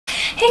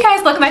Hey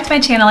guys, welcome back to my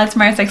channel. It's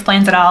Marissa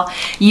Explains It All.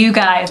 You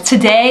guys,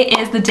 today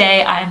is the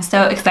day. I am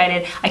so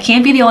excited. I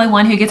can't be the only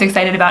one who gets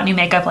excited about new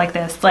makeup like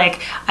this.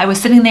 Like, I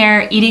was sitting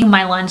there eating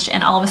my lunch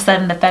and all of a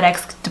sudden the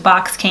FedEx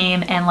box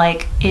came and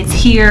like, it's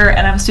here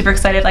and I'm super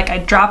excited. Like, I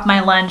dropped my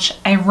lunch,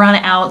 I run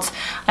out,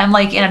 I'm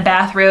like in a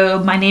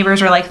bathrobe. My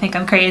neighbors are like, think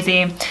I'm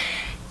crazy.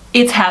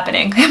 It's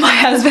happening. My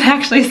husband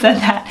actually said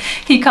that.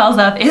 He calls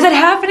up, is it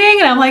happening?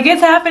 And I'm like,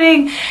 it's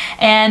happening.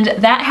 And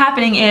that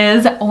happening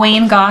is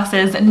Wayne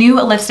Goss's new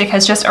lipstick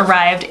has just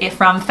arrived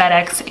from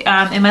FedEx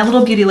in my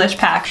little Beautylish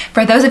pack.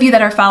 For those of you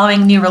that are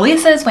following new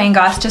releases, Wayne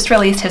Goss just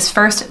released his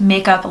first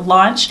makeup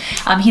launch.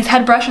 He's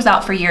had brushes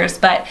out for years,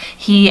 but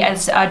he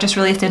has just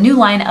released a new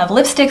line of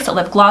lipsticks,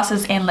 lip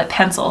glosses, and lip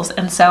pencils.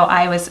 And so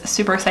I was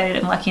super excited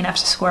and lucky enough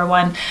to score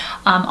one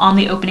on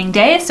the opening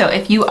day. So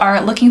if you are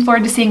looking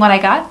forward to seeing what I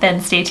got,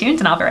 then stay tuned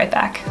and I'll be right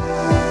back.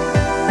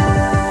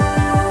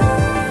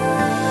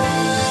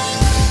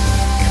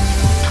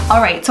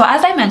 Alright, so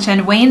as I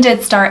mentioned, Wayne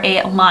did start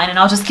a line, and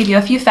I'll just give you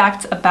a few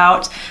facts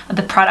about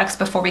the products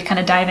before we kind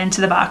of dive into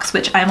the box,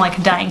 which I'm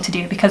like dying to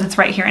do because it's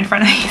right here in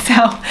front of me, so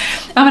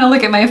I'm gonna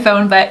look at my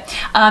phone. But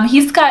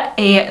he's got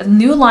a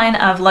new line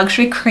of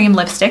luxury cream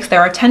lipsticks. There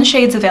are 10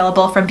 shades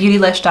available from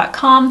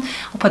beautylish.com.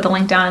 I'll put the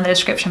link down in the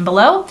description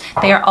below.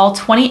 They are all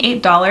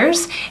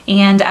 $28,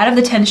 and out of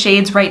the 10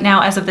 shades right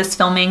now, as of this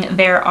filming,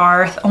 there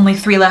are only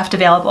 3 left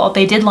available.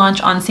 They did launch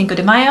on Cinco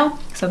de Mayo,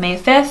 so May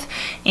 5th,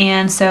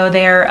 and so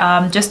they're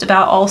just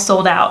about all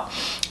sold out.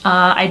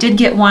 I did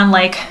get one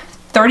like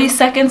 30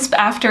 seconds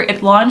after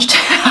it launched.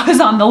 I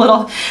was on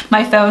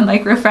my phone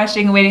like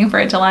refreshing, waiting for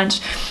it to launch,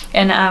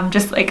 and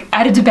just like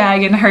added to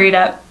bag and hurried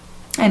up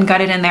and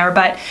got it in there.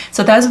 But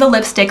so those are the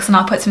lipsticks, and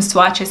I'll put some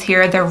swatches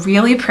here. They're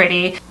really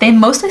pretty. They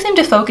mostly seem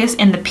to focus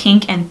in the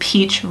pink and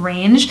peach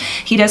range.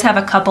 He does have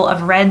a couple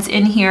of reds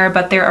in here,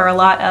 but there are a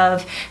lot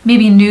of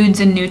maybe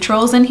nudes and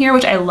neutrals in here,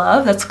 which I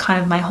love. That's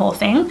kind of my whole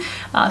thing.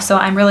 So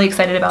I'm really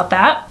excited about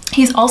that.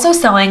 He's also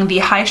selling the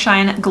High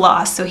Shine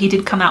Gloss. So he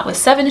did come out with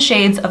 7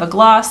 shades of a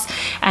gloss,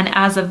 and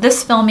as of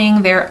this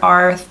filming, there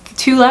are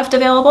 2 left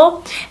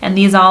available, and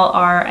these all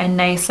are a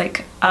nice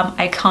like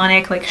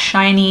iconic like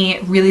shiny,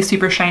 really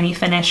super shiny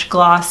finish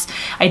gloss.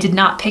 I did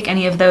not pick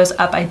any of those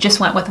up. I just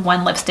went with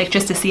one lipstick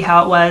just to see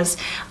how it was.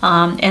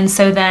 And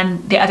so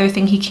then the other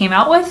thing he came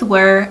out with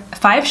were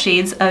 5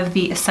 shades of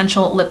the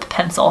Essential Lip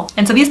Pencil.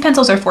 And so these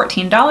pencils are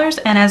 $14,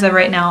 and as of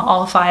right now,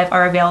 all 5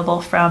 are available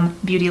from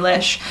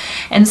Beautylish.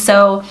 And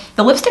so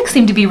the lipsticks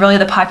seem to be really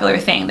the popular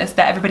thing that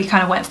everybody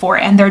kind of went for,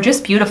 and they're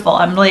just beautiful.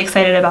 I'm really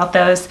excited about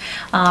those.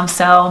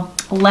 So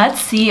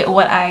let's see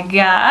what I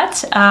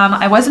got.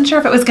 I wasn't sure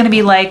if it was going to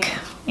be like,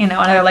 you know,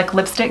 another like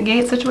lipstick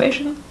gate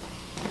situation.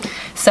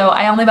 So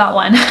I only bought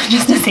one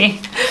just to see.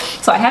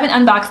 So I haven't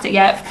unboxed it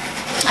yet.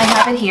 I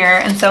have it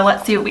here, and so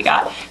let's see what we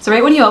got. So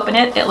right when you open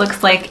it, it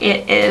looks like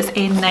it is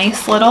a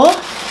nice little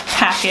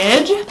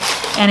package,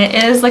 and it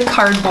is like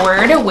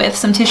cardboard with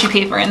some tissue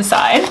paper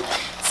inside.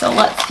 So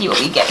let's see what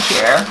we get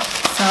here.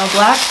 So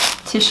black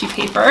tissue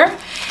paper,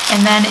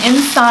 and then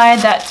inside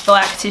that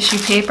black tissue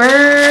paper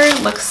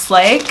looks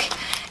like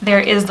there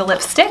is the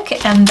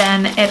lipstick, and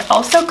then it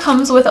also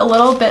comes with a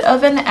little bit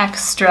of an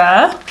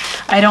extra.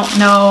 I don't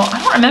know, I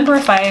don't remember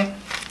if I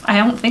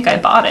don't think I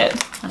bought it.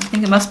 I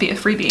think it must be a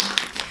freebie.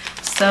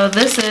 So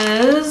this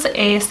is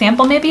a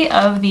sample maybe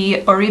of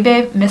the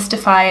Oribe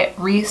Mystify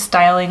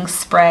Restyling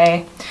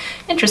Spray.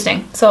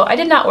 Interesting. So I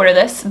did not order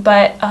this,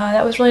 but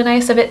that was really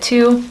nice of it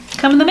to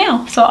come in the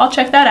mail. So I'll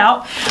check that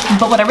out.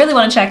 But what I really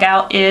want to check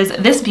out is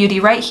this beauty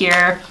right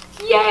here.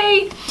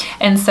 Yay!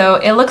 And so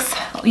it looks,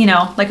 you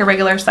know, like a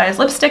regular size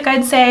lipstick,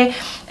 I'd say.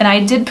 And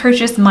I did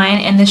purchase mine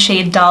in the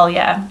shade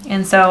Dahlia.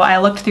 And so I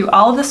looked through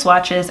all of the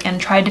swatches and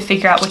tried to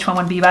figure out which one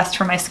would be best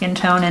for my skin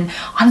tone. And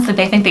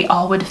honestly, I think they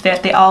all would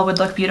fit. They all would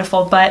look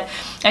beautiful. But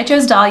I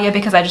chose Dahlia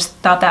because I just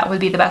thought that would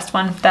be the best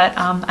one that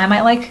I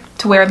might like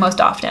to wear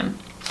most often.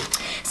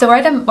 So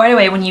right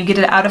away when you get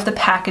it out of the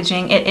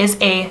packaging, it is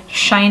a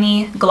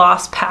shiny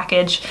gloss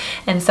package,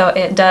 and so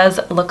it does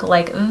look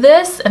like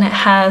this, and it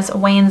has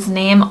Wayne's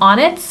name on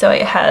it. So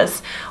it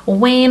has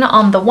Wayne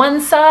on the one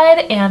side,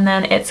 and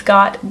then it's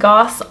got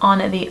Goss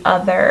on the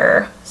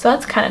other. So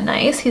that's kind of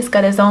nice. He's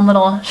got his own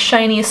little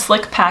shiny,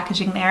 slick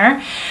packaging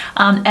there.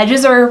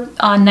 Edges are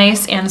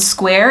nice and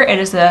square. It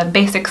is a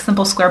basic,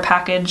 simple square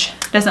package.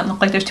 Doesn't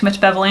look like there's too much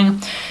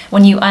beveling.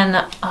 When you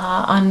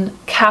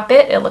uncap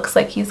it, it looks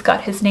like he's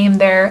got his name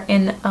there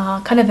in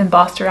kind of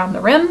embossed around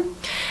the rim.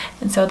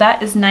 And so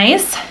that is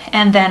nice.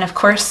 And then of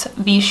course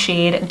the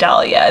shade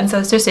Dahlia. And so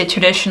it's just a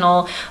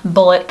traditional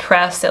bullet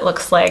press. It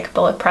looks like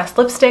bullet press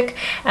lipstick.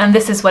 And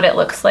this is what it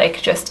looks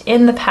like just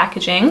in the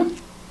packaging.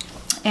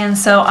 And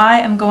so I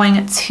am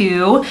going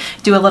to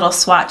do a little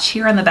swatch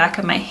here on the back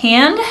of my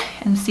hand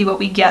and see what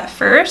we get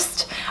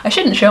first. I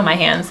shouldn't show my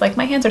hands, like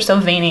my hands are so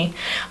veiny.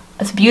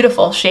 It's a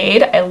beautiful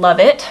shade, I love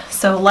it.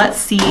 So let's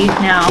see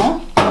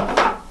now.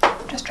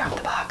 Just dropped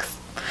the box.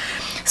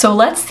 So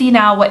let's see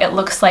now what it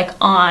looks like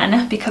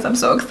on, because I'm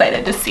so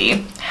excited to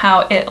see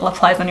how it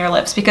applies on your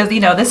lips, because you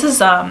know, this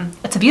is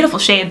it's a beautiful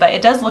shade, but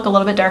it does look a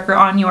little bit darker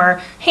on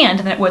your hand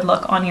than it would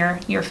look on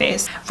your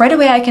face. Right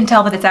away I can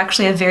tell that it's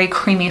actually a very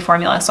creamy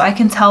formula, so I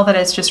can tell that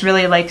it's just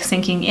really like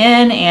sinking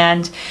in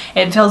and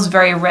it feels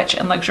very rich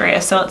and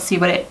luxurious. So let's see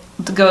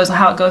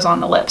how it goes on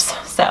the lips.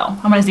 So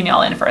I'm gonna zoom you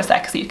all in for a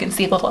sec so you can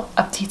see little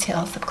up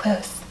details up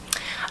close.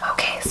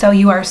 Okay, so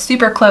you are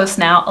super close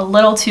now, a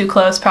little too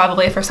close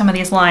probably for some of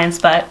these lines,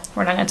 but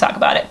we're not gonna talk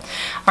about it.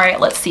 All right,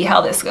 let's see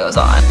how this goes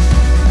on.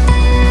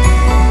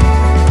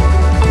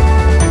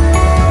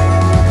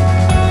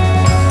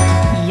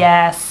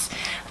 Yes,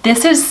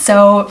 this is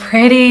so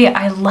pretty.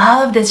 I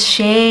love this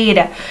shade.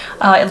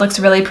 It looks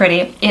really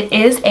pretty. It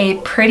is a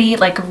pretty,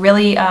 like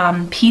really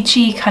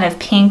peachy kind of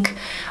pink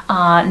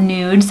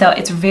nude, so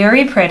it's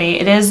very pretty.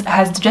 It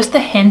has just the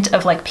hint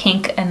of like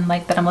pink and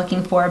like that I'm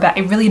looking for, but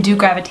I really do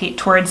gravitate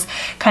towards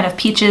kind of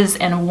peaches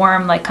and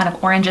warm like kind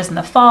of oranges in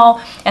the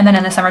fall, and then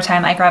in the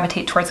summertime I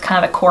gravitate towards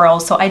kind of the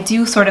corals. So I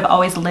do sort of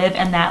always live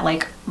in that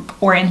like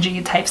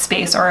orangey type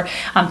space or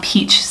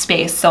peach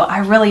space. So I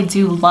really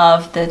do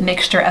love the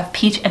mixture of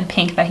peach and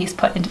pink that he's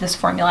put into this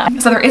formula.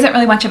 So there isn't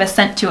really much of a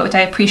scent to it, which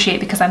I appreciate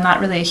because I'm not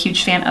really a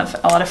huge fan of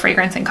a lot of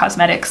fragrance and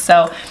cosmetics,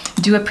 so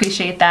do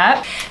appreciate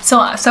that.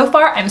 So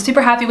far I'm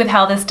super happy with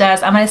how this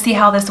does. I'm gonna see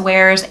how this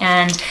wears,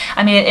 and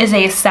I mean, it is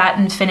a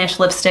satin finish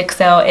lipstick,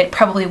 so it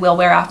probably will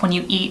wear off when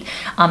you eat.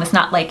 It's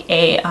not like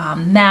a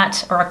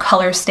matte or a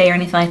color stay or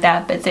anything like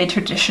that, but it's a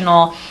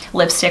traditional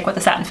lipstick with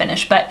a satin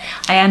finish. But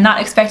I am not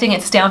expecting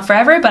it to stay on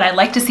forever, but I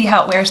like to see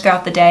how it wears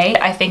throughout the day.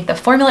 I think the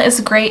formula is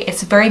great.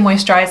 It's very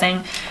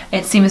moisturizing.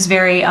 It seems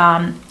very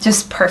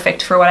just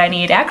perfect for what I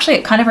need. Actually,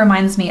 it kind of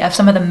reminds me of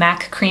some of the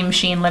MAC Cream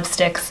Sheen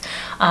lipsticks,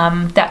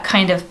 that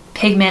kind of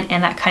pigment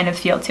and that kind of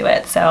feel to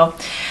it. So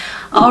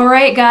all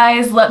right,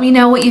 guys, let me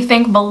know what you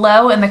think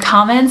below in the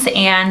comments,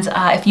 and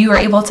if you were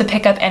able to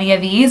pick up any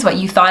of these, what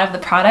you thought of the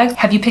product.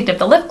 Have you picked up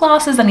the lip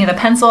glosses, any of the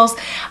pencils?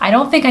 I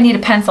don't think I need a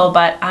pencil,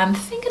 but I'm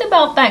thinking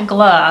about that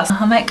gloss.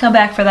 I might come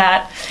back for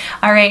that.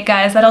 All right,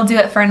 guys, that'll do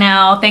it for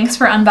now. Thanks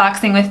for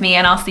unboxing with me,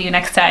 and I'll see you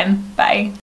next time. Bye.